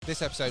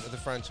This episode of the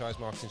Franchise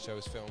Marketing Show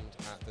was filmed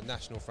at the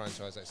National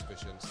Franchise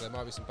Exhibition, so there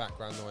might be some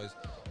background noise,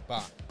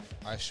 but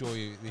I assure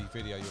you the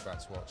video you're about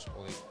to watch,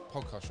 or the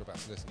podcast you're about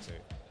to listen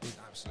to, is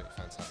absolutely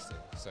fantastic,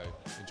 so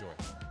enjoy.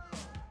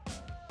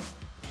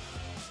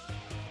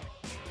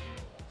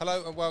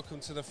 Hello and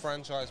welcome to the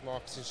Franchise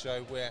Marketing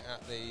Show. We're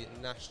at the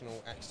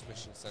National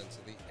Exhibition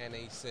Centre, the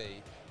NEC,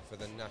 for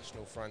the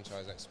National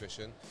Franchise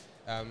Exhibition,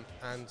 and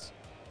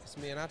it's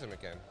me and Adam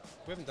again.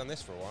 We haven't done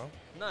this for a while.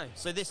 No,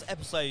 so this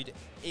episode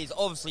is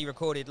obviously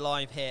recorded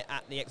live here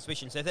at the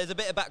exhibition. So if there's a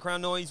bit of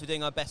background noise, we're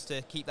doing our best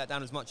to keep that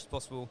down as much as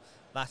possible.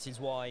 That is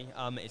why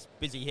it's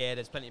busy here.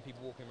 There's plenty of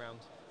people walking around.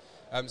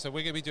 So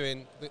we're going to be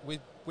doing,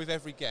 with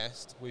every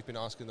guest, we've been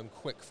asking them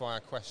quick-fire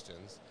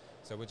questions.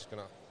 So we're just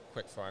going to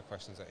quick-fire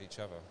questions at each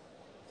other,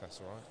 if that's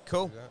all right.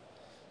 Cool.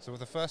 So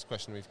the first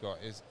question we've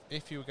got is,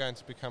 if you were going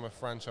to become a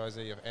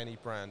franchisee of any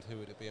brand, who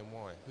would it be and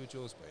why? Who would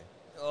yours be?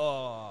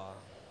 Oh,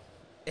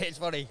 it's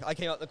funny. I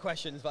came up with the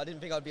questions, but I didn't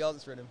think I'd be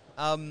answering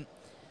them.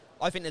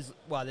 I think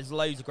there's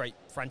loads of great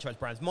franchise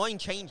brands. Mine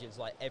changes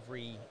like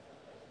every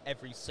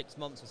 6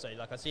 months or so.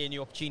 Like I see a new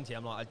opportunity,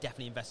 I'm like, I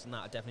definitely invest in that.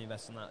 I definitely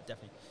invest in that.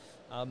 Definitely.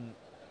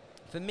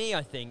 For me,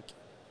 I think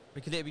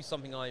because it'd be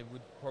something I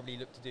would probably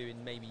look to do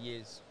in maybe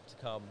years to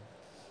come.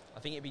 I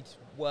think it'd be to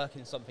work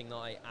in something that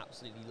I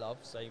absolutely love.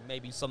 So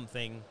maybe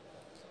something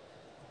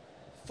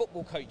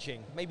football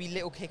coaching, maybe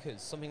little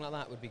kickers, something like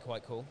that would be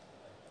quite cool.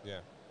 Yeah.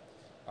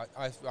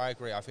 I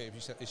agree. I think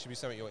it should be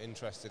something you're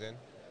interested in.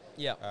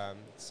 Yeah.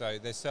 So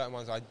there's certain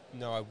ones I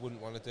know I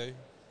wouldn't want to do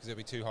because it'd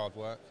be too hard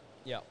work.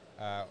 Yeah.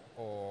 I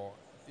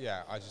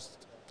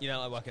just... You don't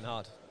like working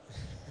hard?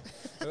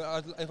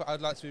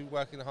 I'd like to be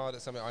working hard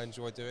at something I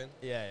enjoy doing.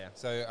 Yeah.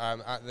 So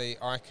at the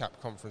ICAP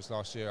conference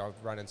last year, I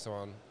ran into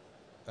someone,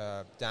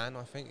 Dan,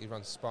 I think. He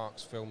runs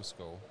Sparks Film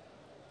School.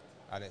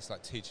 And it's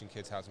like teaching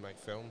kids how to make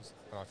films.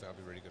 And I think I'd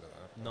be really good at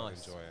that.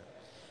 Nice. I'd enjoy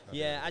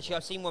it. Actually,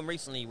 I've seen one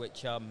recently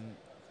which...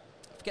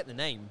 I forget the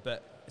name,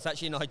 but it's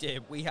actually an idea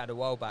we had a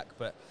while back,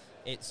 but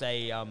it's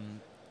a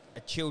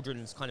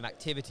children's kind of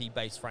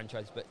activity-based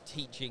franchise, but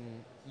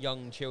teaching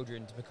young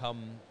children to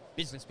become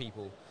business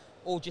people,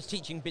 or just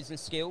teaching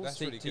business skills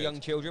to young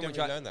children.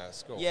 Didn't learn that at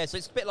school. Yeah, so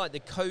it's a bit like the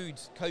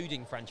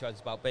coding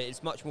franchise about, but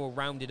it's much more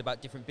rounded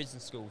about different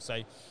business schools.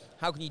 So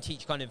how can you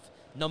teach kind of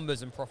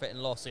numbers and profit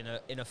and loss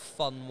in a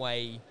fun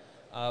way?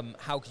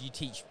 How could you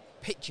teach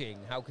pitching?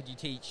 How could you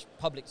teach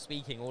public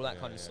speaking? All that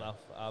kind of stuff,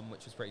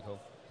 which was pretty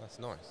cool. That's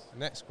nice.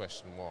 Next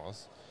question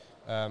was,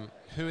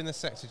 who in the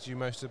sector do you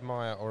most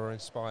admire or are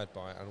inspired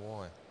by, and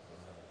why?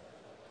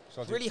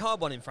 It's a really hard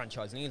one in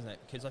franchising, isn't it?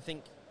 Because I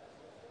think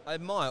I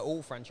admire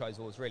all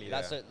franchisors, really.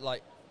 Yeah. That's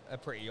a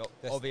pretty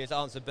obvious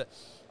answer. But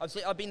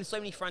I've been to so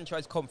many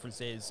franchise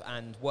conferences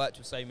and worked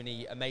with so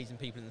many amazing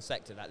people in the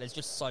sector that there's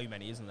just so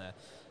many, isn't there?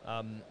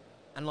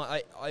 And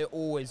I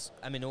always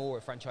am in awe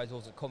of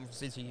franchisors at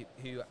conferences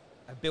who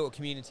have built a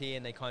community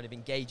and they kind of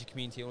engage a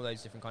community, all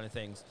those different kind of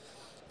things.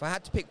 If I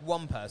had to pick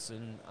one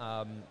person,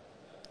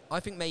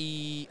 I think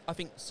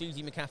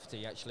Susie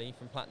McCafferty, actually,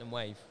 from Platinum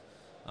Wave,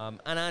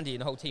 and Andy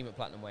and the whole team at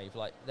Platinum Wave.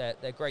 Like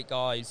they're great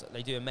guys.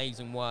 They do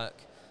amazing work.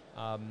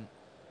 I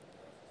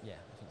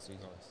think Susie's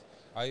nice.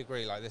 I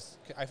agree. Like this,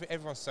 I think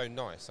everyone's so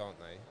nice, aren't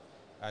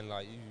they? And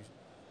like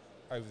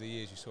over the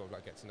years, you sort of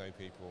like get to know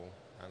people,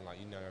 and like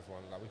you know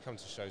everyone. Like we come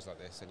to shows like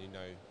this, and you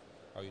know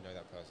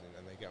that person,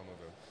 and they get on with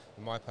them.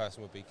 And my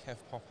person would be Kev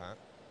Popat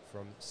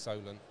from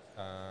Solent,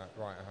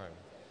 right at home.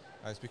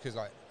 And it's because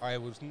like I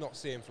would not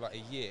see him for like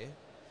a year,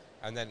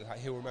 and then like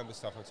he'll remember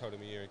stuff I told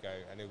him a year ago,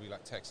 and he'll be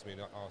like texting me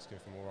and asking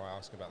if I'm all right,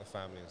 asking about the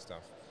family and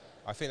stuff.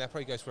 I think that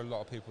probably goes for a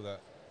lot of people that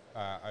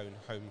own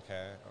home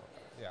care,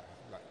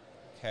 like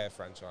care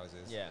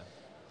franchises. Yeah.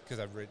 Because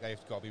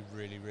they've got to be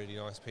really, really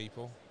nice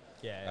people.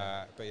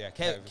 Yeah. But yeah,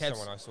 Kev is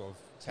someone I sort of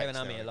text.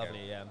 Kev and Amy are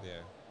lovely. Yeah.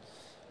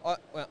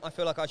 I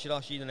feel like I should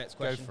ask you the next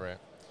question. Go for it.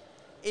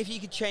 If you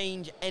could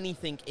change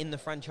anything in the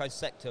franchise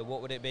sector,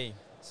 what would it be?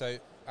 So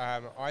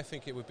I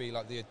think it would be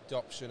like the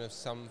adoption of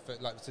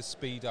like to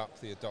speed up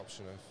the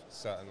adoption of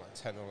certain like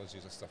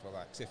technologies and stuff like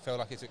that. Because it felt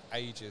like it took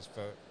ages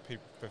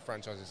for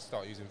franchises to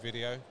start using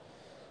video.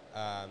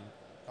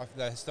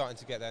 They're starting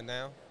to get there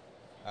now,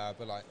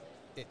 but like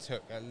it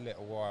took a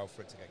little while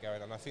for it to get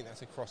going. And I think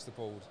that's across the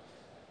board.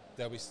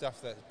 There'll be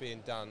stuff that's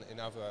being done in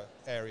other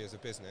areas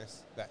of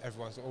business that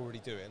everyone's already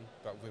doing,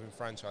 but within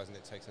franchising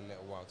it takes a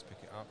little while to pick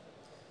it up.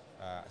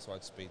 So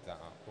I'd speed that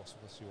up. What's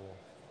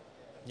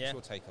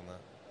your take on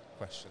that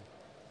question?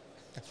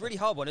 It's a really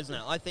hard one, isn't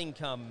it? I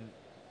think I'm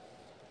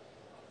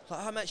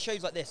at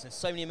shows like this, there's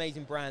so many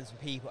amazing brands and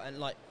people, and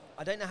like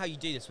I don't know how you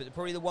do this, but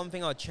probably the one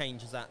thing I'd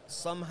change is that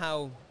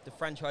somehow the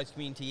franchise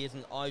community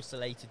isn't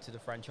isolated to the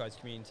franchise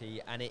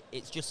community, and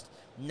it's just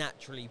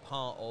naturally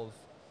part of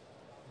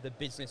the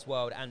business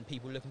world and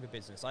people looking for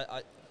business. It's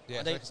like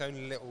its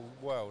own little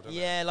world, isn't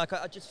it? Yeah, like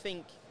I just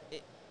think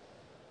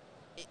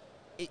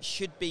it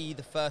should be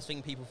the first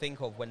thing people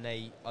think of when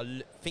they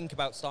think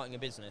about starting a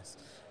business.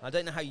 I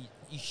don't know how you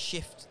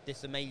shift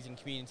this amazing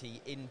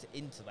community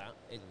into that.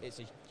 It's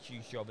a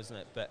huge job, isn't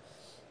it? But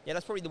yeah,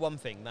 that's probably the one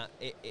thing that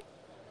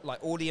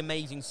like all the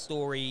amazing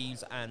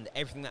stories and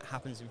everything that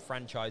happens in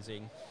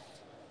franchising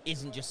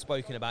isn't just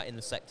spoken about in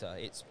the sector.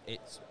 It's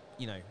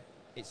you know,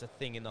 it's a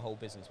thing in the whole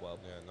business world.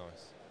 Yeah,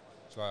 nice.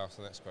 Shall I ask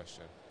the next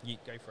question? You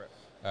go for it.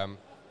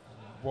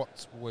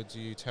 What would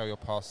you tell your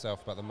past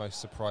self about the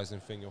most surprising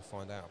thing you'll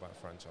find out about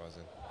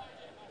franchising?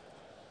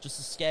 Just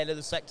the scale of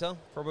the sector,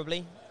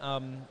 probably.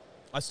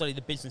 I studied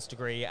a business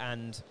degree,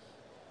 and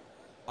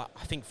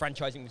I think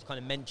franchising was kind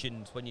of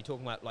mentioned when you're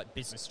talking about like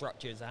business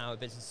structures and how a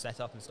business is set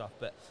up and stuff,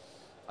 but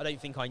I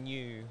don't think I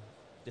knew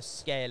the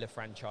scale of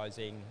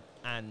franchising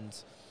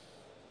and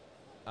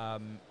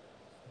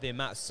the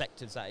amount of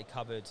sectors that it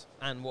covered,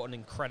 and what an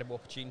incredible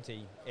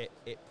opportunity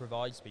it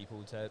provides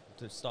people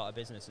to start a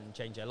business and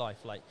change their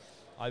life. Like,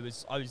 I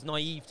was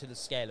naive to the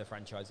scale of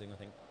franchising, I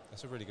think.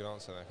 That's a really good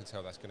answer. I can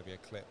tell that's going to be a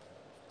clip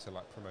to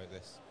like promote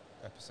this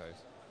episode.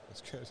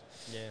 That's good.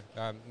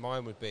 Yeah.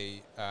 Mine would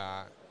be,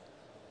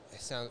 it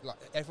sounds like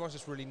everyone's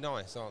just really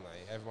nice, aren't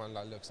they? Everyone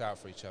like looks out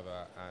for each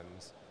other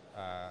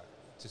and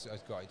just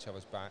has got each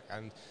other's back.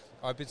 And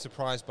I've been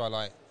surprised by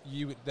like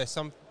there's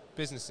some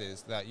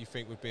businesses that you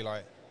think would be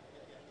like,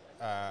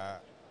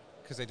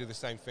 because they do the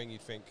same thing,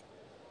 you'd think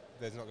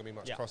there's not going to be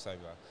much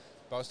crossover.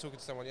 But I was talking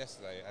to someone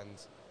yesterday, and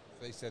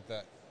they said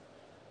that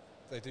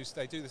they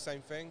do the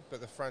same thing,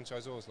 but the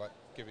franchisors like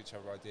give each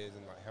other ideas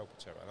and like help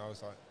each other. And I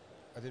was like,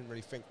 I didn't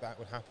really think that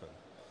would happen.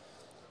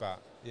 But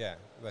yeah,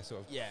 they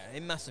sort of... Yeah,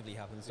 it massively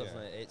happens, doesn't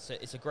it?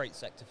 It's a great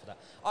sector for that.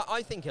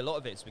 I think a lot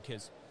of it's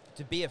because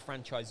to be a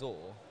franchisor,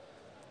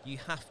 you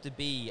have to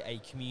be a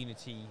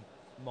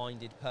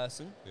community-minded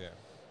person. Yeah.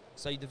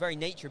 So the very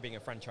nature of being a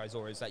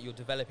franchisor is that you're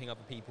developing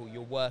other people,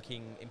 you're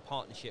working in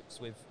partnerships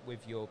with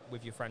your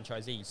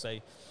franchisees. So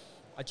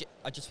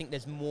I just think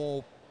there's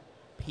more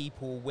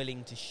people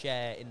willing to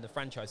share in the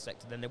franchise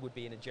sector than there would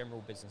be in a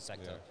general business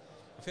sector. Yeah.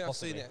 I think I've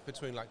seen it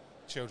between like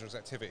children's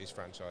activities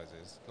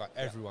franchises, like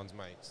everyone's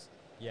mates.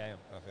 Yeah.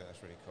 I think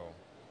that's really cool.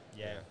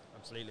 Yeah.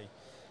 Absolutely.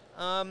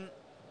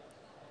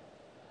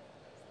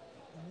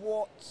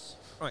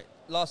 Right,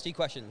 last 2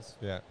 questions.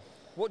 Yeah.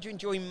 What do you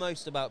enjoy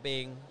most about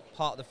being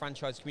part of the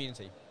franchise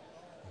community?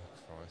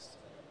 Oh, Christ.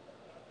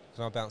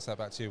 Can I bounce that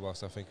back to you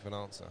whilst I think of an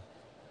answer?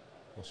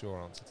 What's your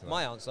answer to that?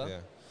 My answer? Yeah.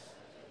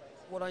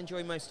 What I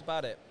enjoy most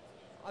about it?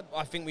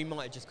 I think we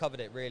might have just covered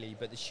it, really,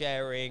 but the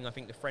sharing, I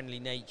think the friendly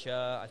nature,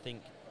 I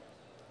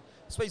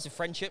suppose the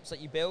friendships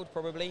that you build,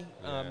 probably.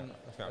 Yeah, I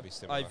think that'd be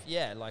similar.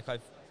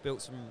 I've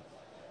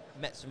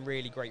met some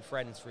really great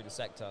friends through the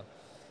sector.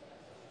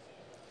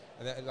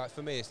 And then, like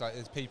for me, it's like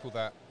there's people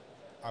that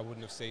I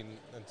wouldn't have seen,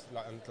 and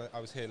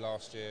I was here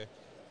last year,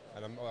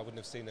 and I wouldn't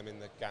have seen them in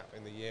the gap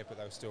in the year, but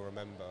they'll still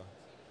remember.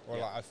 Or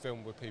like I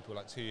filmed with people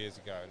like 2 years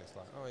ago, and it's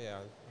like, oh yeah,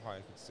 hi,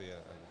 I could see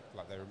it, and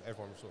like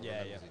everyone sort of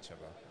remembers each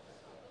other.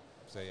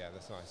 So yeah,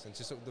 that's nice. And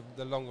just sort of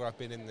the longer I've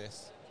been in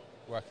this,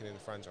 working in the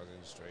franchise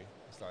industry,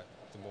 it's like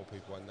the more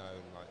people I know,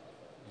 and like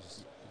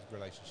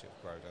relationships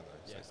grow, don't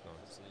they? So it's nice.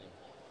 Absolutely.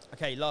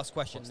 Okay, last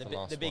question, the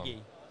biggie.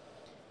 One?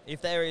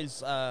 If there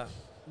is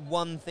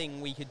one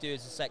thing we could do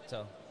as a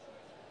sector,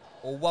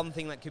 or one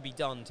thing that could be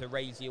done to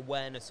raise the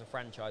awareness of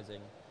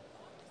franchising,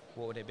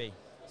 what would it be?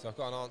 So I've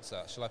got an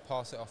answer. Shall I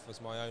pass it off as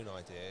my own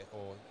idea,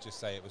 or just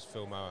say it was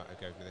Phil Mowat who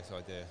gave me this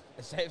idea?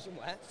 Say it from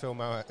where? Phil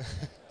Mowat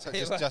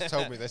just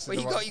told me this. Well,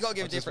 you got to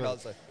give a different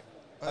answer.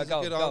 That's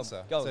a good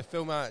answer. So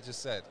Phil Mowat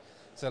just said,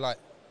 so like,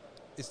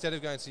 instead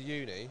of going to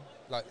uni,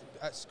 like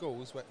at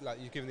schools, where, like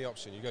you're given the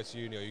option, you go to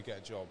uni or you get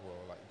a job,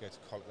 or like you go to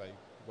college, like,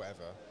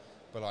 whatever.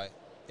 But like,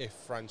 if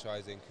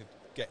franchising could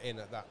get in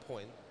at that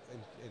point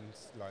in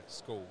like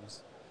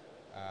schools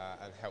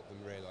and help them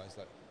realise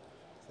like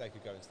they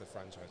could go into the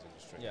franchise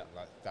industry. Yeah.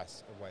 Like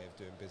that's a way of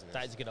doing business.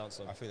 That is a good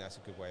answer. I think that's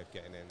a good way of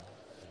getting in.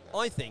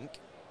 I think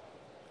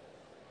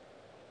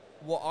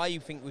what I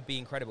think would be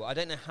incredible, I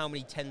don't know how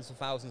many tens of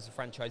thousands of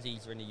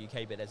franchisees are in the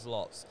UK, but there's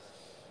lots.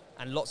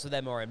 And lots of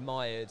them are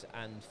admired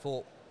and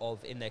thought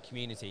of in their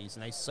communities,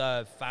 and they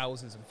serve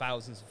thousands and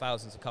thousands and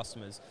thousands of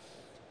customers.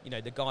 You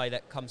know, the guy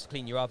that comes to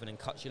clean your oven and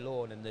cuts your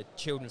lawn, and the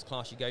children's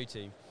class you go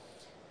to.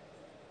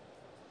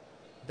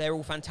 They're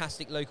all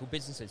fantastic local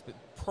businesses, but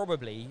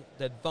probably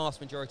the vast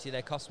majority of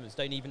their customers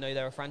don't even know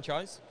they're a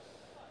franchise.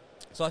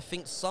 So I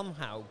think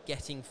somehow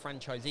getting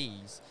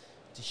franchisees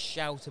to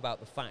shout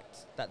about the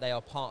fact that they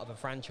are part of a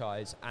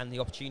franchise and the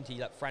opportunity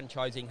that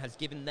franchising has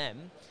given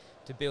them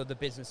to build the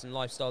business and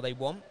lifestyle they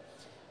want.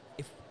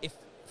 If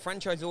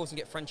franchisors can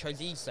get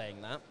franchisees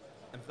saying that,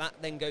 and that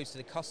then goes to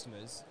the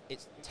customers,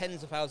 it's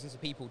tens of thousands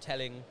of people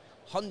telling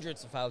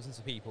hundreds of thousands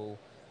of people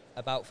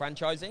about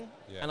franchising.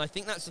 Yeah. And I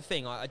think that's the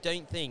thing. I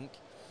don't think,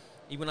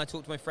 even when I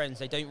talk to my friends,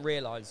 they don't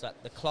realise that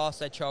the class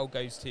their child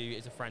goes to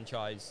is a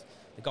franchise.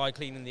 The guy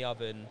cleaning the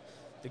oven,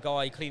 the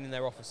guy cleaning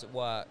their office at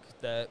work,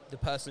 the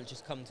person that's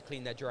just come to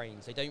clean their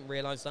drains. They don't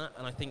realise that.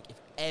 And I think if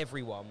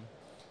everyone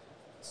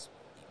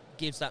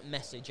gives that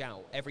message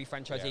out, every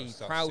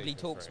franchisee proudly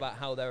talks about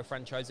how they're a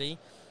franchisee,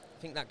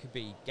 I think that could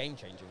be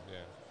game-changing. Yeah.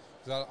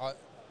 Because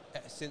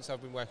since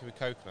I've been working with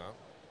Coconut,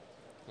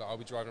 like I'll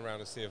be driving around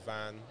and see a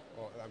van,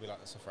 or I'll be like,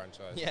 that's a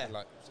franchise. Yeah. And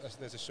like,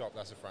 there's a shop,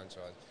 that's a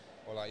franchise.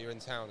 Or like you're in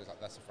town, it's like,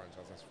 that's a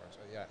franchise, that's a franchise.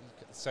 Yeah,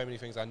 so many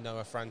things I know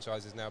are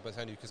franchises now, but it's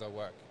only because I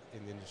work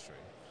in the industry.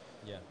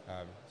 Yeah.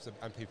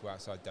 And people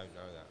outside don't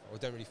know that, or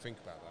don't really think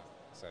about that.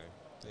 So,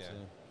 yeah.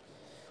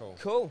 Cool.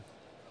 Cool.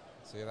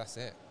 So, yeah, that's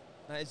it.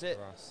 That is it.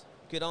 For us.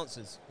 Good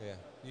answers. Yeah,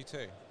 you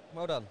too.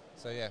 Well done.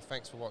 So, yeah,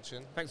 thanks for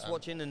watching. Thanks for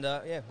watching, and,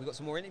 yeah, we've got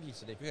some more interviews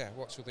to do. Yeah,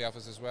 watch all the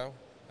others as well,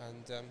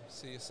 and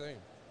see you soon.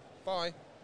 Bye.